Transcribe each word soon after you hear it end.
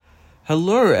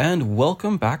Hello and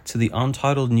welcome back to the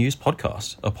Untitled News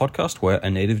Podcast, a podcast where a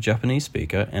native Japanese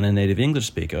speaker and a native English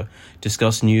speaker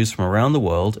discuss news from around the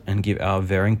world and give our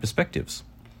varying perspectives.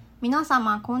 皆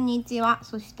様こんにちは。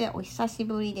そしてお久し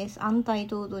ぶりです。アンタイ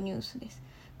トルドニュースです。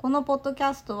このポッドキ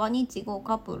ャストは日豪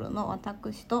カップルの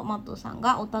私とマットさん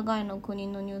がお互いの国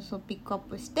のニュースをピックアッ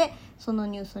プしてその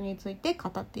ニュースについて語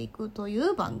っていくとい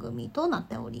う番組となっ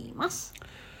ております。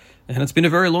And it's been a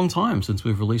very long time since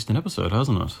we've released an episode,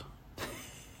 hasn't it?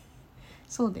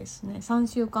 そうですね。3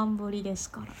週間ぶりで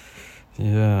すから。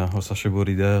Yeah, お久しぶ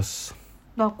りです。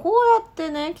だからこうやって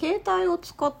ね、携帯を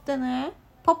使ってね、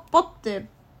パッパって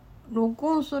録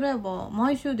音すれば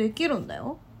毎週できるんだ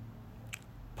よ。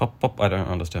Pop, pop, I don't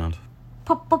understand.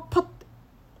 パッパッパッって。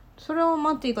それを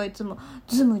マッティがいつも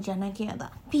ズームじゃなきゃや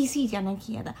だ、 PC じゃな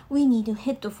きゃやだ、 We need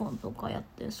headphone とかやっ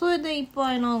て、それでいっ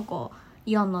ぱいなんか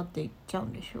嫌になっていっちゃう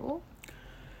んでしょ。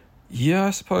 Yeah,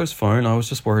 I suppose phone. I was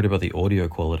just worried about the audio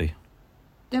quality.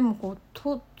 でもこう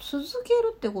続け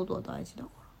るってことは大事だか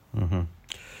ら。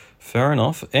Fair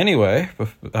enough. Anyway,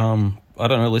 I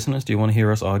don't know, listeners, do you want to hear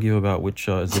us argue about which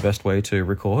is the best way to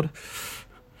record?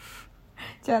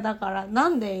 じゃあだからな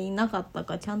んでいなかった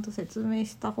かちゃんと説明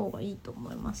した方がいいと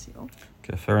思いますよ。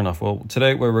 Okay, fair enough. Well,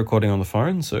 today we're recording on the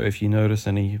phone, so if you notice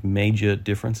any major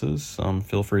differences,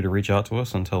 feel free to reach out to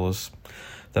us and tell us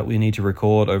that we need to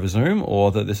record over Zoom or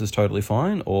that this is totally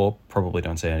fine, or probably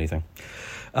don't say anything.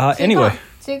 Anyway.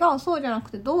 違う、そうじゃなく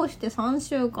てどうして3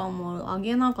週間も上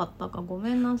げなかったかご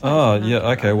めんなさい。Oh, yeah,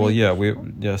 okay, well,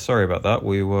 yeah, sorry about that.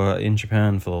 We were in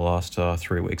Japan for the last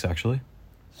 3 weeks, actually.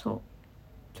 そう。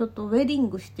ちょっとウェディン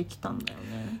グしてきたんだよ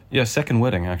ね。Yeah, second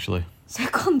wedding, actually. セ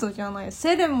カンドじゃない。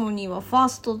セレモニーはファー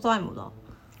ストタイムだ。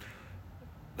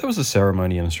There was a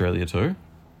ceremony in Australia too.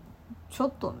 ちょ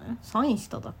っとね、サインし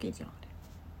ただけじゃん。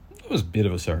It was a bit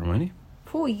of a ceremony.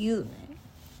 For you ね。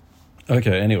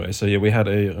Okay, anyway, so yeah, we had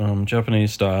a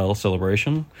Japanese-style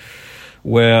celebration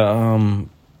where,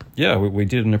 we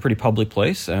did it in a pretty public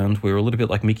place, and we were a little bit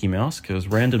like Mickey Mouse because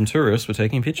random tourists were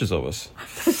taking pictures of us.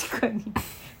 確かに。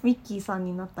ミッキーさん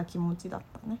になった気持ちだっ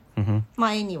たね。まあ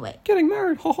anyway。Getting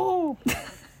married, ho ho!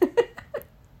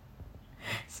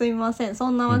 すいません。そ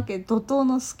んなわけで、怒涛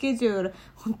のスケジュール、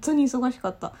本当に忙しか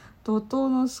った。怒涛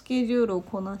のスケジュールを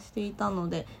こなしていたの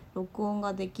で、録音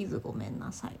ができずごめん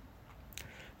なさい。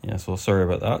Yes, well, sorry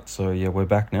about that. So, yeah, we're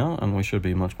back now, and we should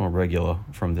be much more regular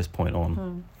from this point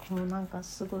on. もうなんか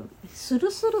すごい、ス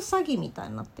ルスル詐欺みたい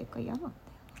になってるから嫌なんだよ。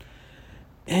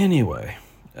Anyway,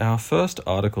 our first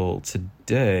article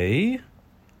today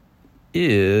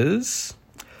is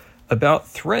about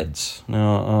threads.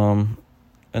 Now,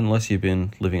 unless you've been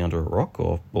living under a rock,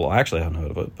 or, well, I actually haven't heard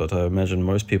of it, but I imagine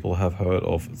most people have heard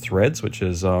of Threads, which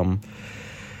is,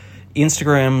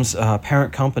 Instagram's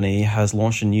parent company has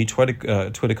launched a new Twitter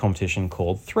competition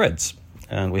called Threads.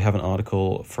 And we have an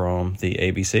article from the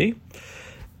ABC.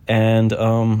 And,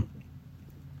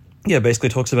 basically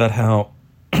talks about how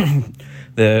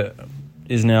there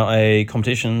is now a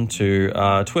competition to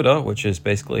Twitter, which is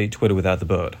basically Twitter without the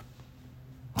bird.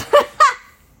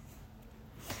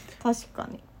 確か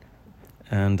に。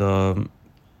And,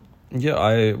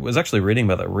 I was actually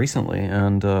reading about that recently.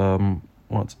 And,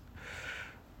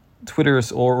 Twitter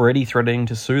is already threatening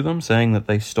to sue them, saying that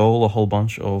they stole a whole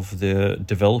bunch of their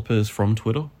developers from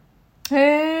Twitter.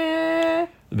 へー。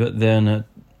 But then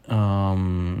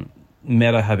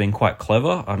Meta have been quite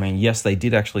clever. I mean, yes, they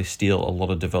did actually steal a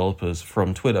lot of developers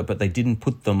from Twitter, but they didn't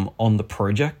put them on the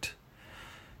project.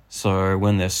 So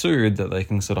when they're sued, that they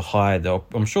can sort of hide.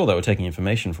 I'm sure they were taking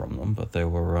information from them, but they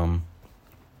were,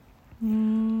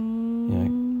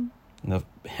 they've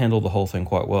handled the whole thing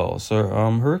quite well. So,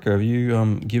 Haruka, have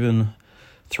you given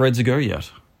Threads a go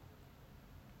yet?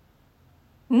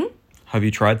 Have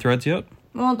you tried Threads yet?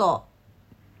 まだ。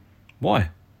 Why?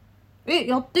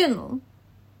 やってんの？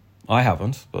 I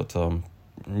haven't, but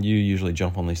you usually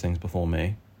jump on these things before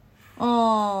me.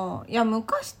 いや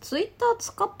昔ツイッター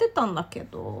使ってたんだけ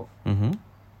ど、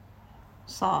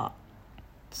さあ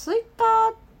ツイッタ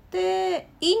ーって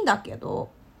いいんだけど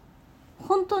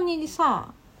本当に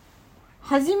さ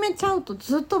始めちゃうと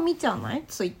ずっと見ちゃわない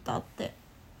ツイッターって、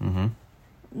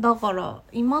だから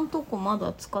今んとこま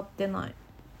だ使ってない。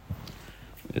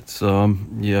 It's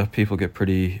people get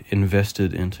pretty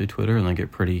invested into Twitter and they get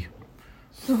pretty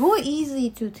すごい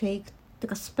easy to take て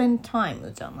か spend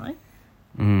time じゃない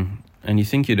And you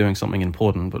think you're doing something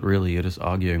important, but really you're just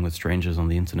arguing with strangers on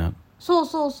the internet. そ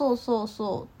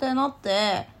うってなっ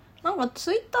てなんか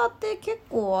ツイッターって結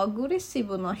構アグレッシ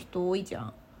ブな人多いじゃ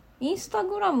ん。インスタ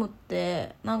グラムっ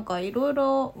てなんかいろい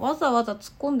ろわざわざ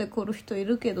突っ込んでくる人い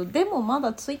るけどでもま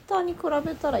だツイッターに比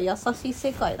べたら優しい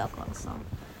世界だからさ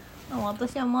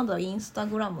私はまだインスタ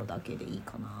グラムだけでいい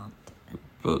かなって。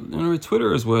But,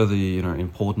 Twitter is where the,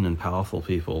 important and powerful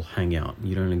people hang out.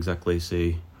 You don't exactly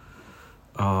see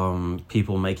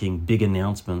people making big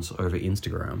announcements over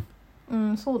Instagram.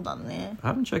 そうだね。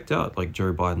I haven't checked out, like,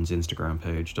 Joe Biden's Instagram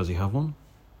page. Does he have one?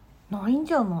 ないん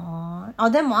じゃな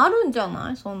い？でもあるんじゃ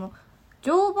ない？ジョ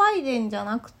ー・バイデンじゃ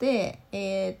なくて、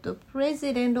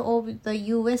President of the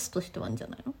US としてはあるんじゃ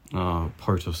ないの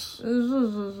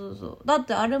？POTUS。そう。だっ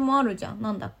てあれもあるじゃん。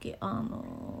なんだっけ、ウ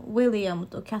ィリアム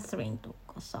とキャサリンと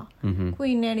かさ、クイ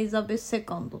ーン・エリザベス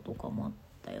2とかもあっ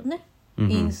たよね。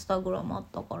インスタグラムあっ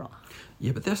たから。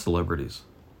Yeah, but they're celebrities.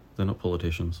 They're not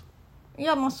politicians. い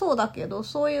や、まあそうだけど、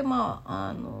そういう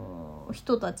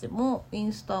人たちもイ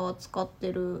ンスタは使っ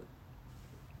てる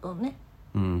よね。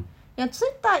いや、ツイ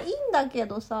ッターいいんだけ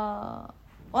どさ、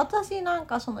私なん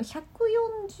か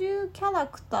140キャラ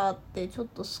クターってちょっ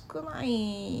と少な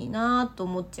いなと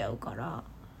思っちゃうから。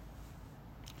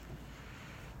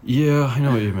Yeah, I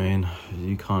know what you mean.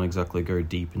 You can't exactly go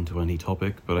deep into any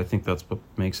topic, but I think that's what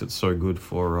makes it so good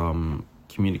for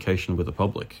communication with the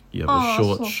public. You have a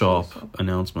short, sharp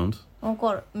announcement. わ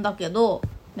かる。だけど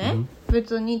ね、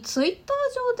別にツイッター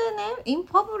上でね、イン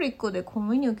パブリックでコ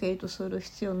ミュニケートする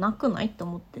必要なくないって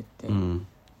思ってて、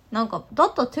なんかだ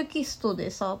ったらテキスト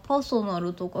でさ、パーソナ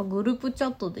ルとかグループチャ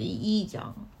ットでいいじゃ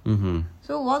ん。そ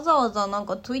れをわざわざなん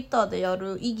かツイッターでや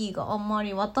る意義があんま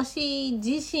り私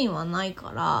自身はない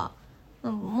か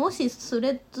ら、もしス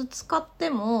レッズ使って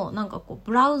もなんか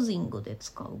ブラウジングで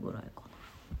使うぐらいか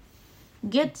な。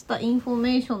Get the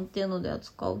information っていうのでは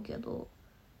使うけど、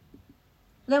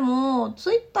でも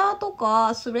ツイッターと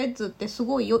かスレッズってす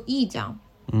ごいいいじゃん。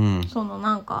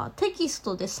なんかテキス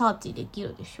トでサーチでき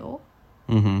るでしょ。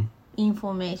インフ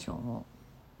ォメーションを。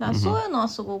だからそういうのは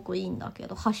すごくいいんだけ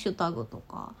ど、ハッシュタグと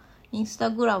かインスタ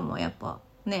グラムはやっぱ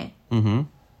ね、フ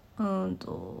ォ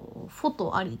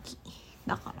トありき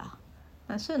だか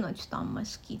ら、そういうのはちょっとあんまり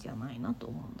好きじゃないなと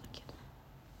思うんだけど。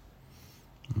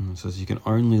It says you can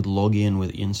only log in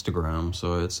with Instagram,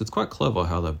 so it's quite clever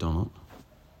how they've done it.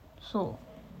 そ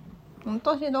う。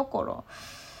私だから、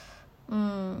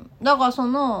だから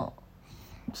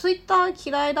ツイッター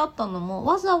嫌いだったのも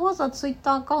わざわざツイッ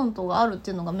ターアカウントがあるっ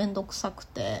ていうのがめんどくさく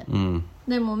て、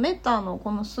でもメタの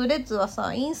このスレッズは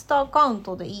さ、インスタアカウン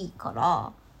トでいい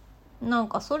から、なん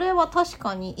かそれは確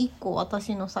かに一個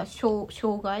私のさ障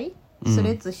害、ス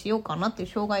レッズしようかなっていう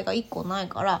障害が一個ない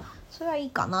から、それはい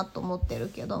いかなと思ってる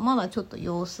けど、まだちょっと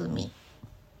様子見。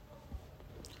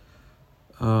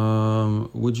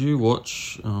Would you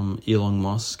watch Elon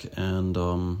Musk and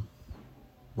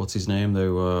what's his name? They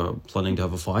were planning to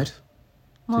have a fight.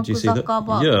 Did you see that?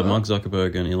 Yeah, Mark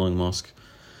Zuckerberg and Elon Musk.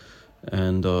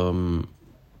 And I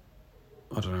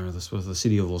don't know, this was the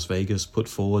city of Las Vegas put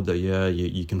forward that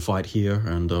you can fight here,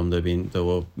 and they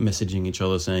were messaging each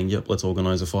other saying, "Yep, let's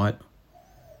organize a fight."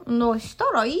 した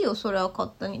らいいよ、それは勝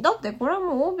手に。だってこれは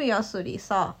もうオビアスリー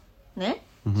さ、ね、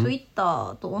ツイッ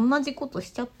ターと同じこと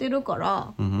しちゃってるか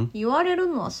ら、言われる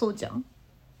のはそうじゃん。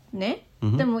ね、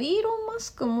でもイーロン・マ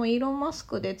スクもイーロン・マス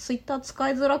クでツイッター使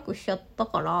いづらくしちゃった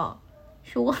から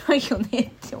しょうがないよ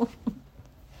ねって思う。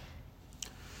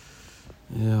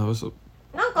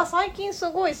なんか最近す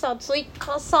ごいさ、ツイッ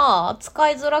ターさ使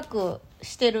いづらく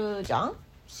してるじゃん。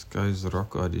使いづら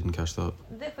く I didn't catch that.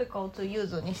 Difficult to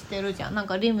use にしてるじゃん。なん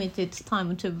か limited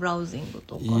time to browsing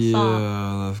とかさ。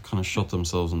Yeah, they've kind of shot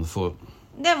themselves in the foot.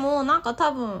 でもなんか多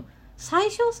分最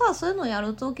初さ、そういうのや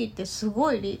るときってす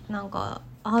ごいなんか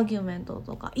アーギュメント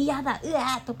とか嫌だうわ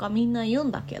ーとかみんな言う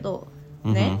んだけど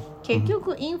ね、結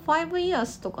局 in 5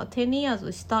 years とか10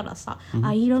 years したらさ、イ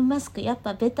ーロン・マスクやっ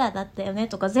ぱベターだったよね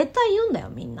とか絶対言うんだよ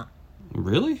みんな。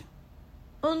 Really?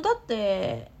 だっ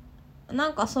てな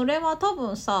んかそれは多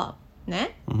分さ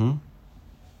ね、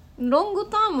ロング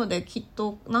タームできっ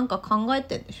となんか考え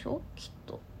てんでしょきっ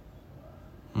と。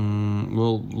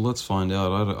Well, let's find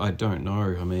out. I don't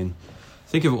know. I mean,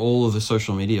 think of all of the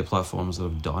social media platforms that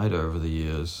have died over the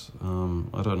years.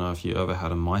 I don't know if you ever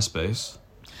had a MySpace.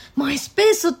 マイスペ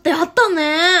ースってあった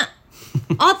ね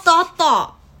あっ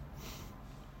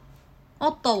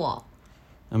たわ。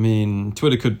I mean,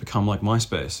 Twitter could become like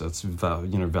MySpace. That's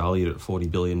valued at $40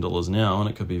 billion now, and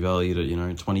it could be valued at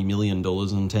 $20 million in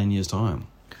 10 years' time.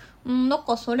 だ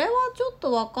からそれはちょっ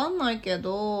とわかんないけ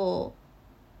ど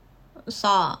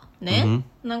さあね、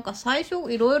なんか最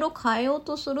初いろいろ変えよう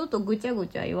とするとぐちゃぐ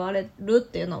ちゃ言われるっ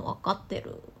ていうのは分かって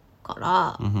るか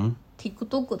ら、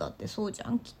TikTok だってそうじゃ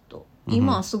んきっと。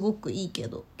今はすごくいいけ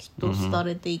どきっと廃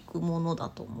れていくものだ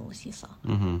と思うしさ、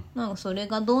なんかそれ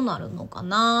がどうなるのか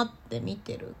なって見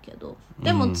てるけど、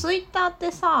でも Twitter っ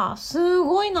てさす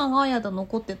ごい長い間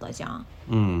残ってたじゃ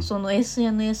ん、その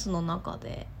SNS の中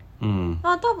で。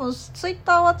多分ツイッ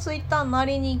ターはツイッターな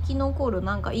りに生き残る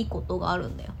なんかいいことがある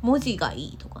んだよ。文字がい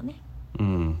いとかね。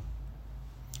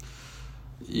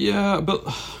Yeah, but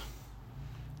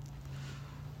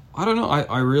I don't know.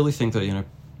 I really think that,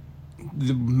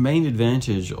 the main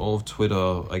advantage of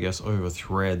Twitter, I guess, over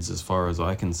Threads, as far as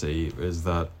I can see, is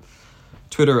that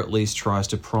Twitter at least tries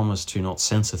to promise to not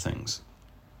censor things.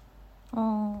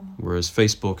 Whereas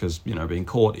Facebook has, been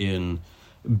caught in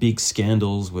big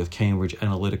scandals with Cambridge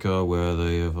Analytica where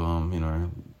they have,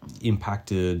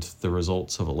 impacted the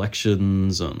results of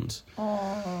elections and...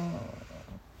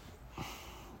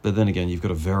 But then again, you've got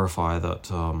to verify that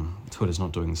Twitter's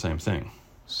not doing the same thing.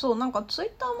 そう、なんかツイ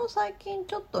ッターも最近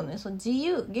ちょっとね、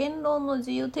言論の自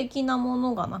由的なも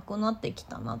のがなくなってき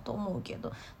たなと思うけ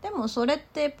ど、でもそれっ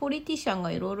てポリティシャン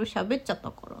がいろいろ喋っちゃった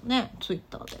からね、ツイッ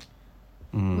ターで。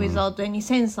without any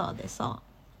censor でさ。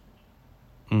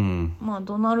まあ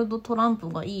ドナルド・トランプ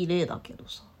がいい例だけど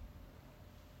さ。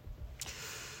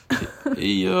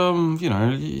he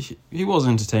was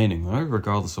entertaining though,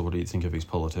 regardless of what you think of his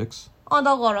politics. だ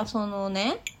からその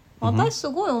ね、私す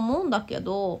ごい思うんだけ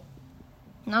ど、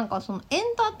なんかそのエン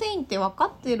ターテインって分か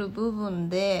ってる部分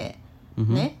で、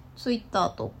ね、ツイッタ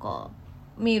ーとか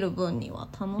見る分には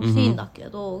楽しいんだけ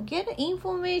ど、get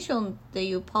information って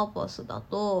いうパーパスだ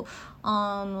と、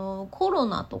コロ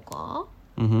ナとか、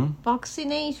バクシ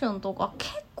ネーションとか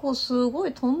結構すご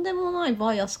いとんでもない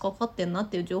バイアスかかってんなっ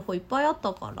ていう情報いっぱいあっ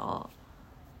たから、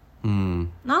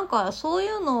なんかそうい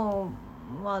うの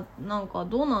はなんか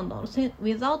どうなんだろう、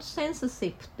without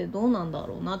censorship ってどうなんだ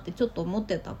ろうなってちょっと思っ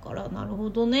てたから、なるほ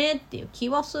どねっていう気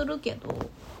はするけど、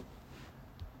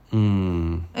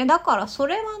だからそ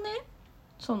れはね、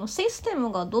そのシステ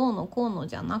ムがどうのこうの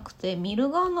じゃなくて、見る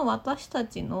側の私た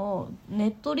ちのネ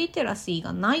ットリテラシー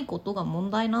がないことが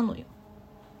問題なのよ、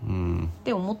っ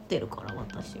て思ってるから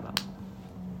私は。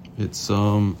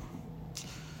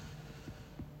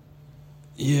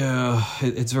Yeah,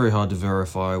 it's very hard to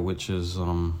verify which is,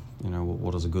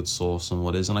 what is a good source and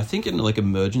what isn't. I think in like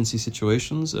emergency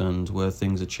situations and where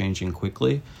things are changing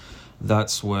quickly,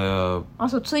 that's where...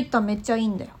 そう、ツイッターめっちゃいい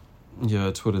んだよ。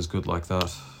Yeah, Twitter's good like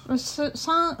that.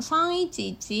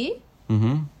 311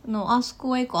のAsk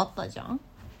Wakeあったじゃん。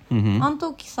あの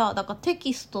時さ、だからテ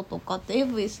キストとかって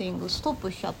everything ストッ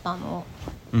プしちゃったの。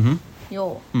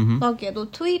よ、だけど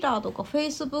Twitter とか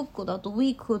Facebook だと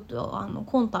we could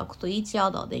コンタクト each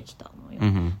other できたのよ、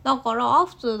だから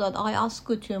after that I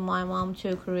asked to my mom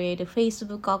to create a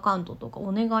Facebook アカウントとか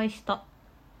お願いした。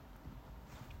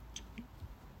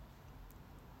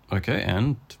 Okay,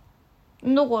 and?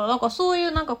 だからそうい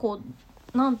うなんかこ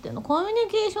うなんていうの、コミュニ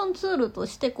ケーションツールと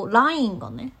してこう LINE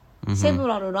がね、セブ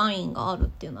ラル LINE があるっ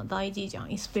ていうのは大事じゃん。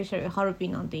 especially ハルピ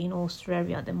なんて in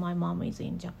Australia で my mom is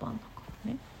in Japan だか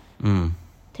らね、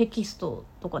テキスト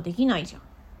とかできないじゃ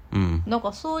ん、だか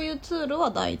らそういうツールは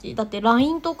大事だって。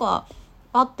 LINE とか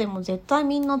あっても絶対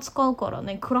みんな使うから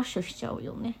ね、クラッシュしちゃう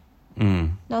よね、だか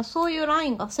らそういう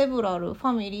LINE がセブラルフ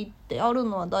ァミリーってある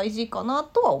のは大事かな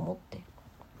とは思ってる。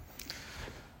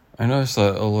I noticed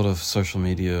that a lot of social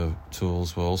media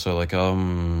tools were also like,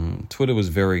 Twitter was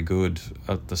very good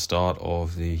at the start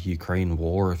of the Ukraine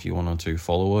war. If you wanted to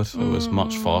follow it, it was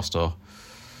much faster.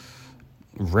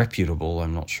 Reputable,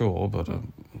 I'm not sure, but it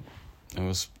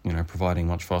was, providing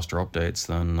much faster updates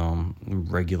than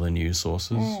regular news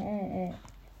sources.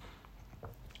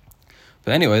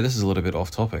 But anyway, this is a little bit off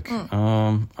topic.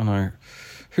 I know.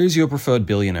 Who's your preferred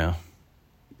billionaire?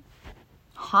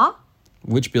 Huh?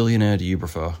 Which billionaire do you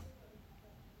prefer?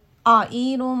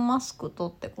 イーロン・マスクと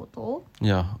ってこと？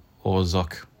 Yeah, or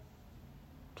Zuck.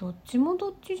 どっちもど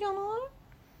っちじゃな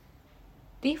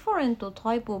い？ Different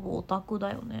type of オタク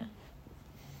だよね。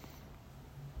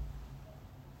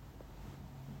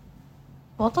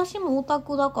私もオタ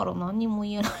クだから何にも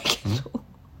言えないけどっ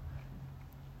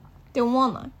て思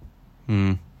わない？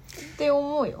って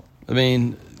思うよ。I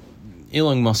mean,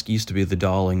 Elon Musk used to be the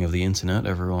darling of the internet.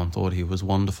 Everyone thought he was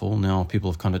wonderful. Now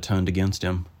people have kind of turned against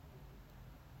him.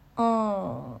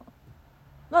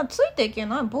 だからついていけ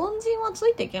ない、凡人はつ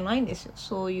いていけないんですよ、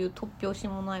そういう突拍子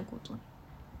もないこと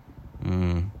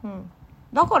に。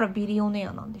だからビリオネ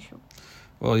アなんでしょ。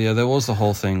Well, yeah, there was the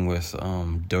whole thing with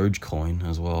Dogecoin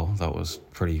as well. That was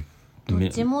pretty... どっ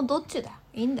ちもどっちだよ。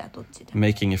いいんだよ、どっちで。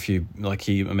Making a few... Like,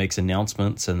 he makes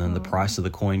announcements and then the price of the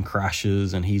coin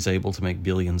crashes and he's able to make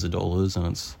billions of dollars and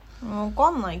it's... わか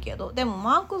んないけど、でも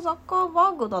マーク・ザッカー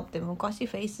バーグだって昔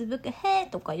Facebook へー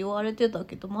とか言われてた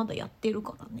けどまだやってる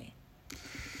からね。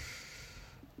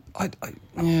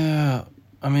Yeah,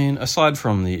 I mean, aside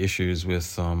from the issues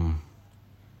with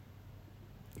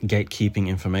gatekeeping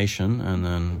information and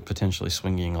then potentially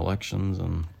swinging elections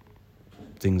and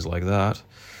things like that,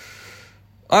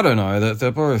 I don't know.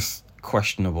 They're both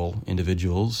questionable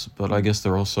individuals, but I guess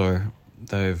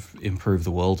they've improved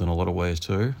the world in a lot of ways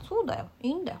too. そうだよ、い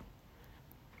いんだよ。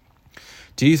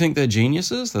Do you think they're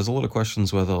geniuses? There's a lot of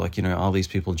questions whether, like, you know, are these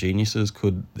people geniuses?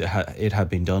 Could it have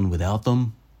been done without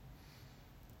them?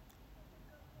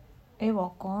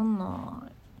 わかんな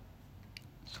い。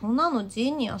そんなのジ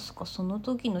ーニアスかその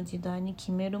時の時代に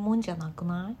決めるもんじゃなく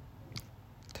ない？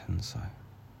天才。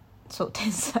そう、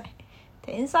天才。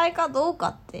天才かどうか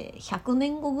って100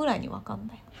年後ぐらいに分かん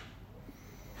ない。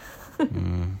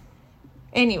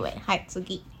Anyway, はい、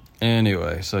次。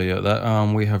Anyway, so yeah, that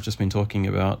we have just been talking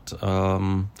about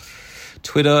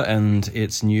Twitter and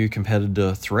its new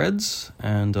competitor Threads,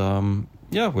 and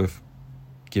yeah, we've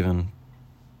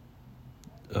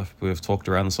talked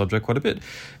around the subject quite a bit,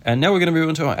 and now we're going to move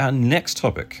on to our next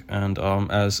topic. And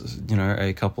as you know,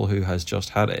 a couple who has just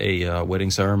had a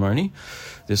wedding ceremony,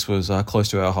 this was close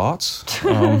to our hearts.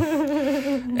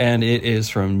 And it is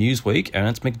from Newsweek, and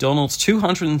it's McDonald's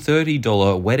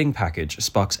 $230 wedding package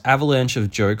sparks avalanche of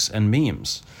jokes and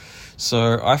memes.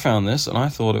 So I found this, and I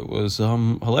thought it was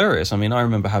hilarious. I mean, I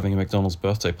remember having a McDonald's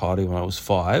birthday party when I was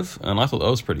 5, and I thought that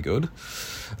was pretty good.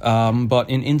 But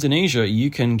in Indonesia, you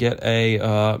can get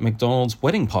a McDonald's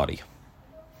wedding party.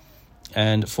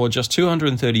 And for just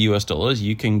 $230,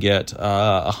 you can get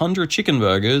 100 chicken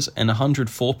burgers and 100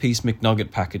 4-piece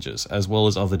McNugget packages, as well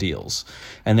as other deals.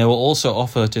 And they will also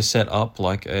offer to set up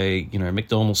like a, you know,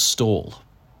 McDonald's stall.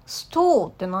 Stall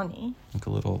って何？ Like a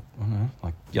little, I don't know,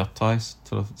 like yattai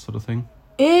sort of thing.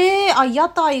 屋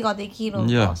台ができるん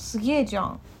だ。Yeah. すげえじゃ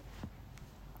ん。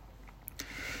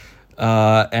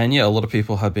And yeah, a lot of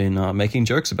people have been making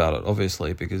jokes about it,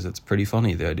 obviously, because it's pretty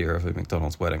funny, the idea of a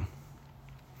McDonald's wedding.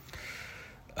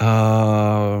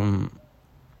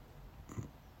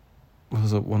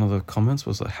 Was it one of the comments?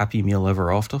 Was it happy meal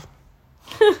ever after?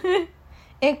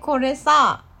 これ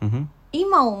さ、Mm-hmm.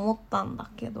 今思ったん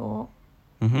だけど、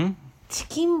Mm-hmm. チ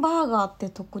キンバーガーって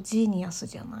とこジーニアス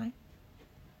じゃない？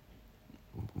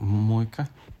もう一回？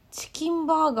チキン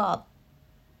バーガーっ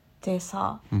て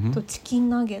さ、Mm-hmm. とチキン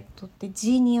ナゲットって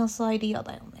ジーニアスアイディア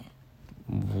だよね。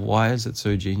Why is it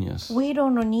so genius? We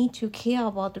don't need to care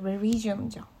about religion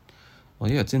じゃん。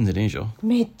Well, yeah, it's Indonesia.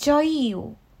 めっちゃいい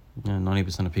よ。Yeah,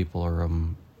 90% of people are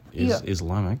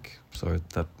Islamic, so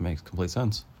that makes complete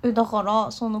sense. だか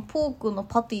らそのポークの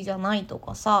パティじゃないと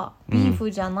かさ、ビー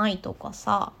フじゃないとか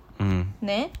さ、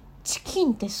ね、チキ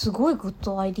ンってすごいグッ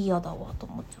ドアイディアだわと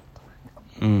思っちゃった。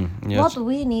Yeah, What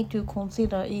we need to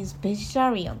consider is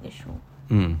vegetarian でし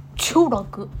ょ。Mm. 超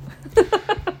楽。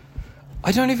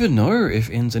I don't even know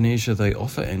if Indonesia they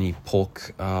offer any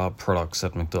pork products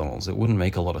at McDonald's. It wouldn't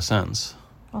make a lot of sense.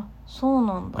 あ、そう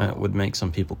なんだ。And it would make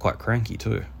some people quite cranky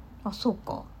too. あ、そう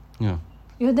か。Yeah.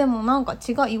 いやでもなんか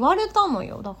言われたの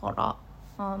よ。だから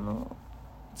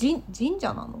神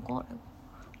社なのかあれは。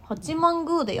八幡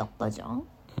宮でやったじゃん。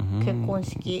Mm-hmm. 結婚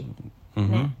式、Mm-hmm.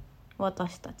 ね、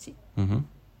私たち。Mm-hmm.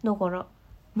 だから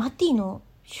マティの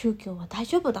宗教は大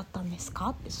丈夫だったんですか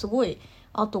ってすごい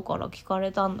後から聞か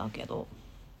れたんだけど、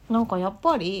なんかやっ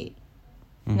ぱり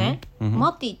ね、Mm-hmm.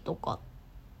 マティとか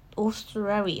オースト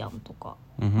ラリアンとか、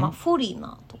Mm-hmm. まあフォリ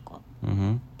ナーとか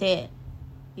Mm-hmm. で、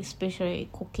especially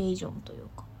コケイジョンという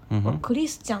か、Mm-hmm. クリ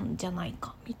スチャンじゃない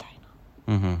かみたい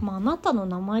な。Mm-hmm. まああなたの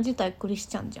名前自体クリス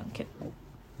チャンじゃん結構。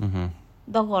Mm-hmm.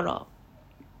 だから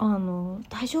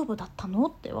大丈夫だったのっ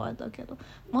て言われたけど、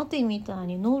マティみたい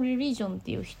にノーリリジョンっ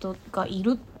ていう人がい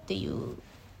るっていう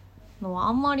のは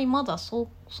あんまりまだそ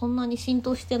んなに浸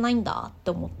透してないんだっ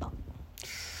て思った。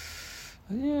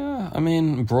Yeah, I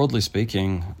mean, broadly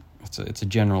speaking, it's a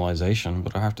generalization,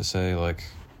 but I have to say, like,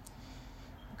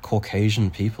 Caucasian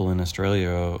people in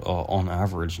Australia are on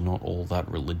average not all that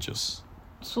religious.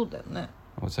 そうだよね。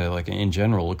I would say, like, in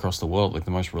general, across the world, like,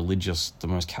 the most religious, the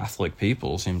most Catholic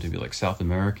people seem to be, like, South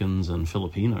Americans and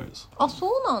Filipinos. あ、そ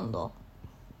うなんだ。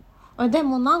で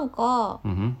もなんか、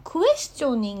Mm-hmm. クエスチ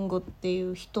ョニングって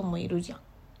いう人もいるじゃ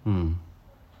ん。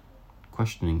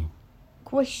Questioning.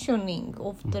 Questioning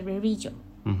of the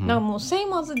religion。Mm-hmm. だからもうセイ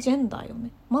マズジェンダーよ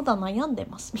ね。まだ悩んで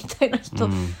ますみたいな人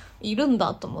いるん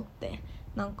だと思って、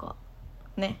なんか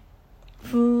ね、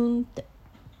ふーんって。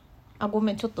あ、ご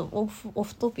めん、ちょっとオ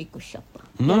フトピックしちゃった。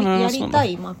No, no, や it's り not た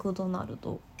いマクドナル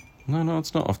ド。No,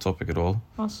 it's not off topic at all.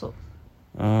 あ、そう。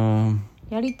 You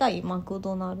やりたいマク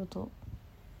ドナルド。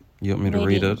want me to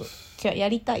read it? じゃあや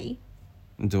りたい？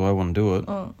 Do I want to do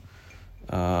it? うん。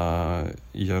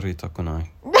やりたくな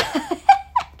い。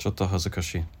ちょっと恥ずか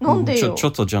しい。なんでよ。ちょ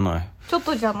っとじゃない。ちょっ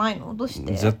とじゃないの？どうし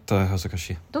て？絶対恥ずか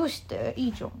しい。どうして？い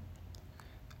いじゃん。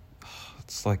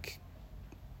It's like,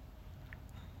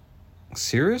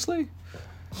 seriously?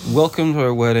 Welcome to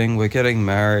our wedding. We're getting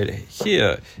married.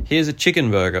 Here's a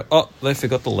chicken burger. Oh, they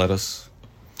forgot the lettuce.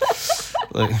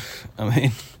 Like, I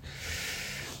mean,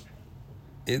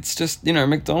 it's just,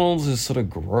 McDonald's is sort of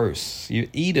gross. You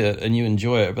eat it and you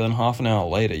enjoy it, but then half an hour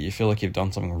later you feel like you've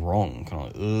done something wrong. Kind of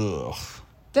like, ugh.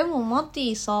 でもマテ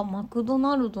ィさ、マクド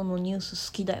ナルドのニュー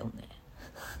ス好きだよね。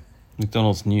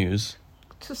McDonald's news.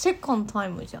 セカンドタイ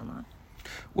ムじゃない。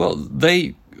Well,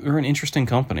 they are an interesting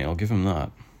company. I'll give them that.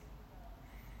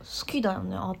 好きだよ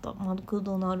ね、あったマク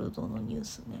ドナルドのニュー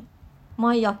スね。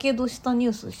前やけどしたニュ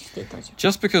ースしてたじゃん。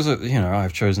Just because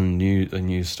I've chosen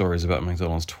news stories about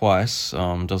McDonald's twice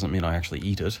doesn't mean I actually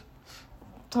eat it.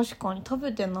 確かに食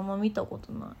べて生見たこ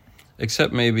とない。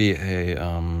 Except maybe a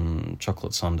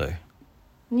chocolate sundae.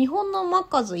 日本のマ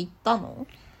カズ行ったの？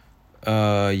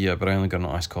 Yeah, but I only got an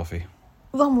iced coffee.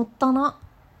 うわ、もったな。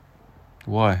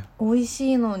 Why? 美味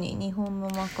しいのに日本の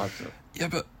マカズ。 Yeah,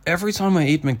 but every time I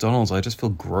eat McDonald's, I just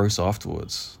feel gross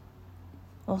afterwards.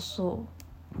 あ、そ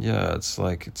う。 Yeah, it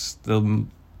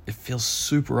feels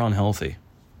super unhealthy.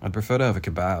 I'd prefer to have a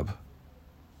kebab.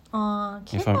 あー、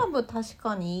ケバブ確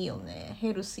かにいいよね。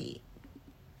ヘルシ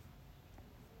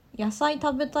ー。野菜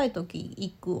食べたいとき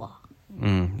行くわ。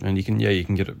And you can get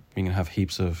it. You can have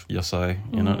heaps of yasai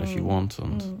in it if you want.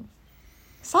 And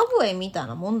サブウェイみたい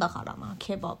なもんだからな、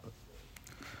ケバブ。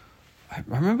I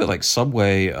remember like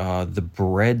Subway, the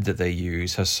bread that they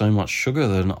use has so much sugar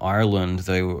that in Ireland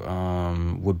they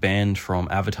were banned from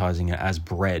advertising it as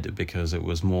bread because it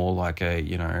was more like a,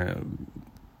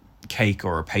 cake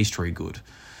or a pastry good.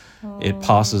 It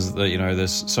passes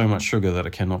there's so much sugar that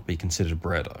it cannot be considered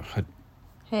bread.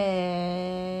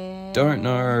 I don't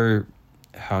know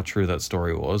how true that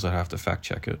story was. I'd have to fact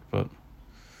check it, but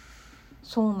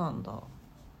そうなんだ。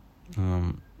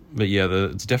 but yeah,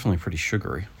 it's definitely pretty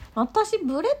sugary. 私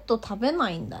ブレッド食べな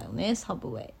いんだよね、サブ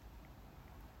ウェイ。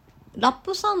ラッ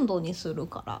プサンドにする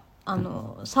から。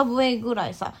サブウェイぐら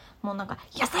いさ、もうなんか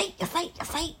野菜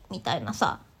みたいな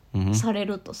さ、され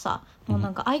るとさ、もう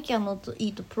なんか I cannot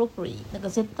eat properly。なんか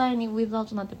絶対に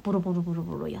without なんてボロボ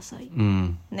ロ野菜。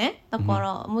ね。だか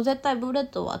らもう絶対ブレッ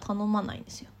ドは頼まないん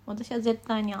ですよ。私は絶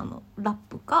対にラッ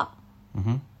プか、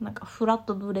なんかフラッ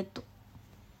トブレッド。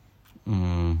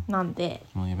なんで。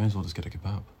Well, you may as well just get a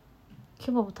kebab.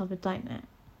 ケバブ食べたいね。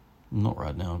 Not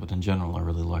right now, but in general, I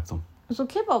really like them. そう、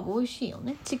ケバブ美味しいよ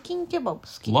ね。チキンケバブ好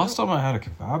き。 Last time I had a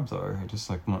kebab, though,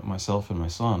 just like myself and my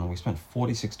son, we spent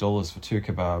 $46 for 2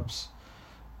 kebabs,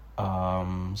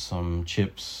 some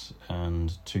chips,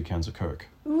 and 2 cans of Coke.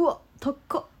 うわ、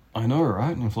高っ。 I know,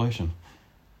 right? Inflation.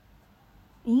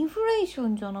 インフレーショ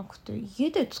ンじゃなくて家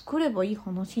で作ればいい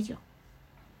話じゃん。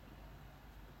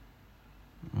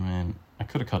 I mean, I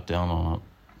could have cut down on it,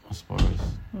 I suppose.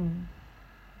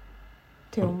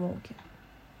 って思うけど。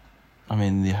 I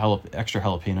mean, the extra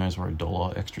jalapenos were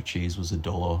 $1, extra cheese was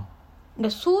 $1. で、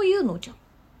そういうのじゃ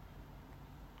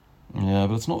ん。 Yeah,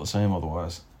 but it's not the same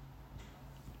otherwise.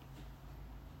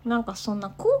 なんかそんな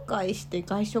後悔して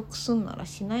外食すんなら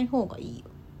しない方がいいよ。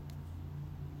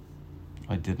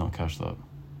 I did not catch that.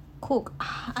 後悔、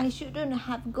I shouldn't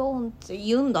have gone って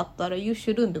言うんだったら You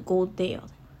shouldn't go there.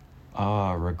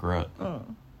 Ah, regret.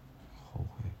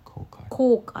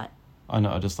 後悔。 I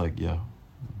know, I just like, yeah.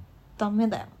 ダメ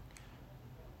だよ。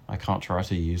 I can't try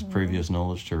to use previous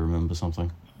knowledge to remember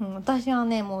something. 私は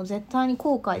ね、もう絶対に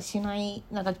後悔しない。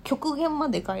なんか極限ま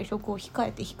で外食を控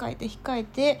えて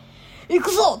行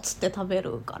くぞっつって食べ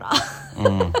るから。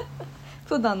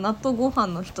普段納豆ご飯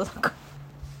の人だか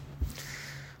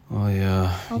ら。 Oh, yeah.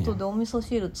 後でお味噌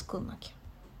汁作んなき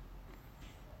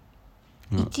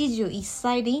ゃ。一汁一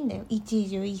菜でいいんだよ。一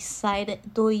汁一菜で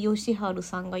土井善晴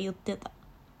さんが言ってた。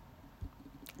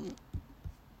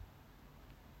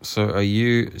 So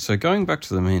going back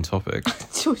to the main topic.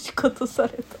 調子方さ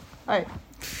れた。はい。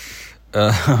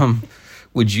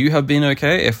Would you have been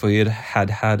okay if we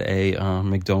had a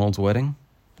McDonald's wedding?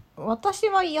 私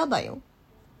は嫌だよ。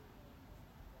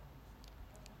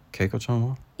 Keiko-chan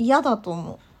は？嫌だと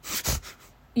思う。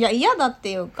いや、嫌だっ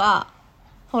ていうか、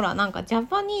ほら、なんかジャ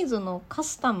パニーズのカ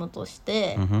スタムとし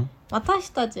て、私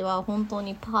たちは本当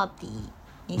にパーティ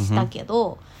ーにしたけ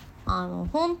ど、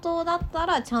本当だった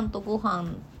らちゃんとご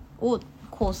飯を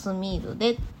コースミール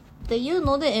でっていう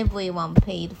ので everyone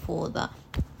paid for the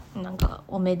なんか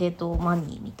おめでとうマ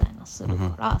ニーみたいなする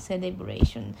から、セレブレー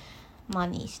ションマ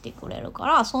ニーしてくれるか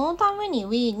ら、そのために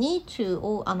we need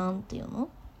to なんていうの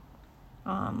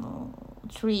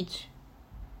treat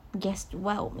guest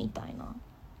well みたいな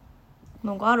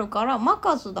のがあるから、マ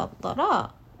カズだった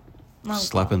らなんか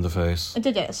Slap in the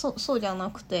face. そうじゃな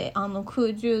くて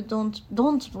could you don't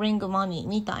bring money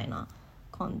みたいな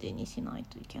感じにしない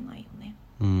といけないよね。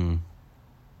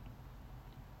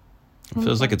It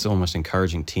feels like it's almost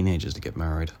encouraging teenagers to get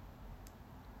married.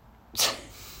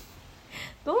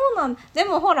 どうなんで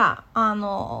もほら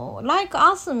like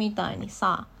us みたいに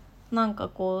さなんか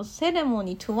こうセレモ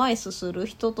ニー twice する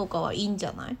人とかはいいんじ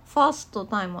ゃない？ファースト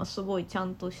タイムはすごいちゃ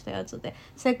んとしたやつで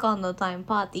セカンドタイム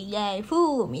パーティーイエーイ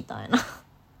フーみたいな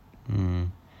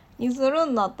にする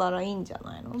んだったらいいんじゃ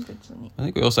ないの別に。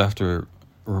 I think we also have to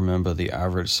remember the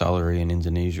average salary in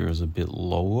Indonesia is a bit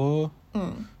lower.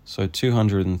 So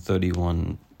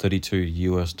 $232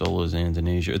 US in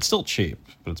Indonesia. It's still cheap,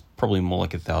 but it's probably more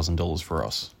like $1,000 for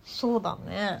us. そうだ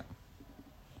ね。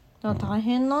だから大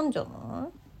変なんじゃな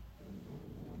い？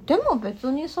でも別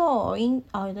にさ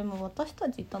でも私た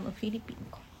ち行ったのフィリピン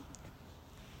か。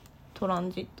トラ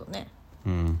ンジットね。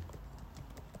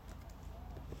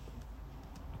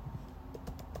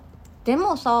で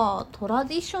もさトラ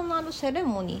ディショナルセレ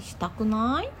モニーしたく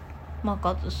ない？マ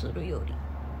カズするより。っ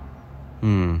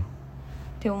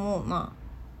て思うな。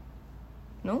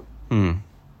No? It's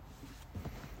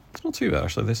not too bad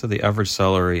actually. They said the average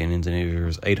salary in Indonesia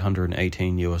is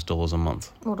 $818 US a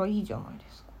month. ほらいいじゃないで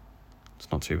すか。It's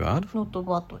not too bad. Not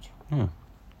bad じゃん。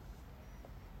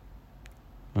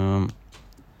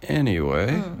Anyway,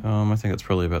 I think it's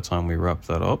probably about time we wrap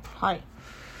that up. はい。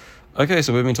Okay,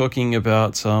 so we've been talking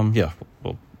about,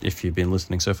 well, if you've been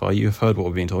listening so far, you've heard what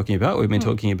we've been talking about. We've been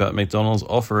talking about McDonald's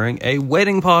offering a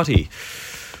wedding party.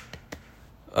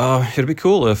 It'd be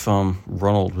cool if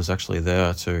Ronald was actually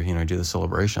there to, do the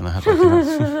celebration. They had like,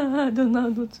 ドナ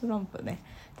ルド・トランプね。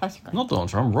確かに。 not Donald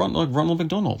Trump, Ronald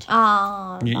McDonald.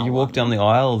 You walk down the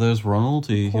aisle, there's Ronald.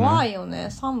 怖いよね。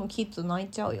サムキッズ泣い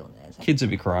ちゃうよね。 Kids would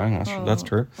be crying, that's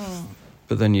true.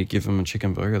 But then you give them a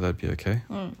chicken burger, that'd be okay.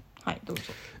 はい、どうぞ。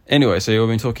Anyway, so we've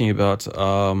been talking about,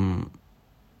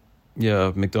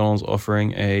 McDonald's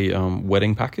offering a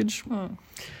wedding package.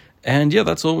 And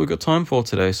that's all we've got time for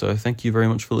today. So thank you very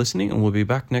much for listening. And we'll be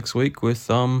back next week with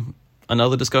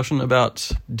another discussion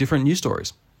about different news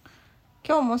stories.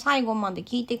 今日も最後まで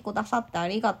聞いてくださってあ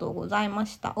りがとうございま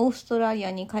した。オーストラリ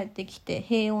アに帰ってきて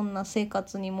平穏な生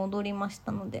活に戻りまし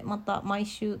たので、また毎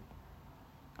週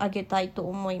あげたいと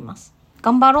思います。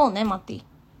頑張ろうね、マティ。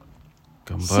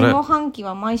下半期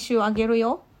は毎週あげる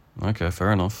よ。Okay,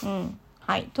 fair enough.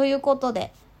 はい、ということ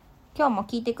で今日も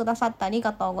聞いてくださってあり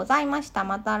がとうございました。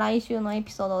また来週のエ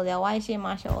ピソードでお会いし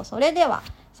ましょう。それでは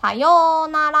さよ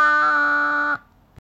うなら。